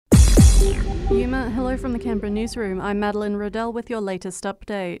Hello from the Canberra newsroom. I'm Madeline Riddell with your latest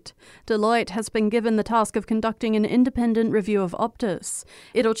update. Deloitte has been given the task of conducting an independent review of Optus.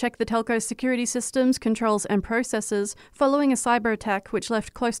 It'll check the telco's security systems, controls and processes following a cyber attack which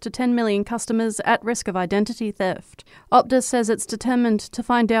left close to 10 million customers at risk of identity theft. Optus says it's determined to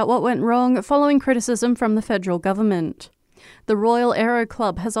find out what went wrong following criticism from the federal government. The Royal Aero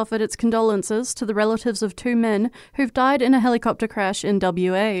Club has offered its condolences to the relatives of two men who've died in a helicopter crash in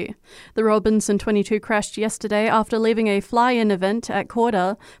WA. The Robinson 22 crashed yesterday after leaving a fly-in event at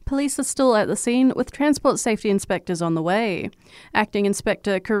Corda. Police are still at the scene with transport safety inspectors on the way. Acting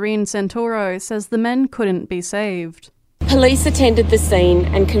Inspector Corinne Santoro says the men couldn't be saved. Police attended the scene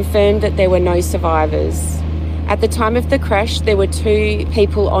and confirmed that there were no survivors. At the time of the crash, there were two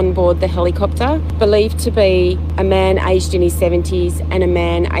people on board the helicopter, believed to be a man aged in his 70s and a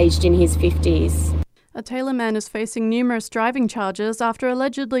man aged in his 50s. A Taylor man is facing numerous driving charges after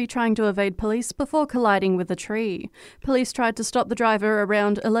allegedly trying to evade police before colliding with a tree. Police tried to stop the driver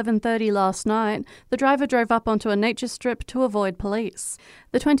around 11:30 last night. The driver drove up onto a nature strip to avoid police.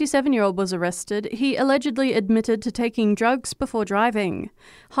 The 27-year-old was arrested. He allegedly admitted to taking drugs before driving.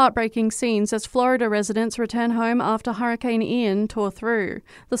 Heartbreaking scenes as Florida residents return home after Hurricane Ian tore through.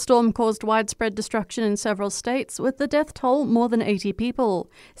 The storm caused widespread destruction in several states, with the death toll more than 80 people.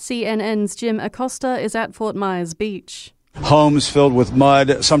 CNN's Jim Acosta is at Fort Myers Beach. Homes filled with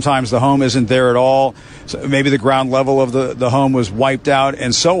mud. Sometimes the home isn't there at all. So maybe the ground level of the home was wiped out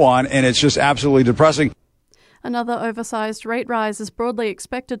and so on. And it's just absolutely depressing. Another oversized rate rise is broadly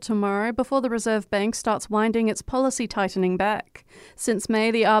expected tomorrow before the Reserve Bank starts winding its policy tightening back. Since May,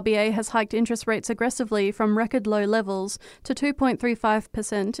 the RBA has hiked interest rates aggressively from record low levels to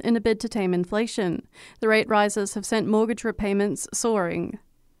 2.35% in a bid to tame inflation. The rate rises have sent mortgage repayments soaring.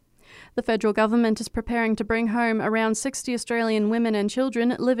 The federal government is preparing to bring home around 60 Australian women and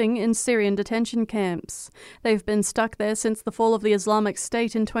children living in Syrian detention camps. They've been stuck there since the fall of the Islamic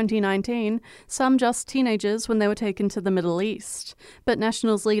State in 2019, some just teenagers when they were taken to the Middle East. But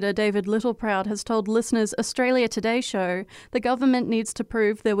Nationals leader David Littleproud has told listeners Australia Today show the government needs to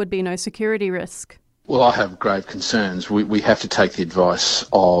prove there would be no security risk. Well, I have grave concerns. We have to take the advice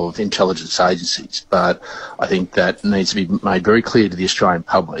of intelligence agencies, but I think that needs to be made very clear to the Australian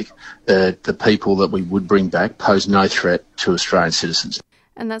public that the people that we would bring back pose no threat to Australian citizens.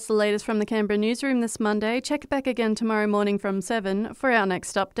 And that's the latest from the Canberra newsroom this Monday. Check back again tomorrow morning from 7 for our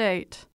next update.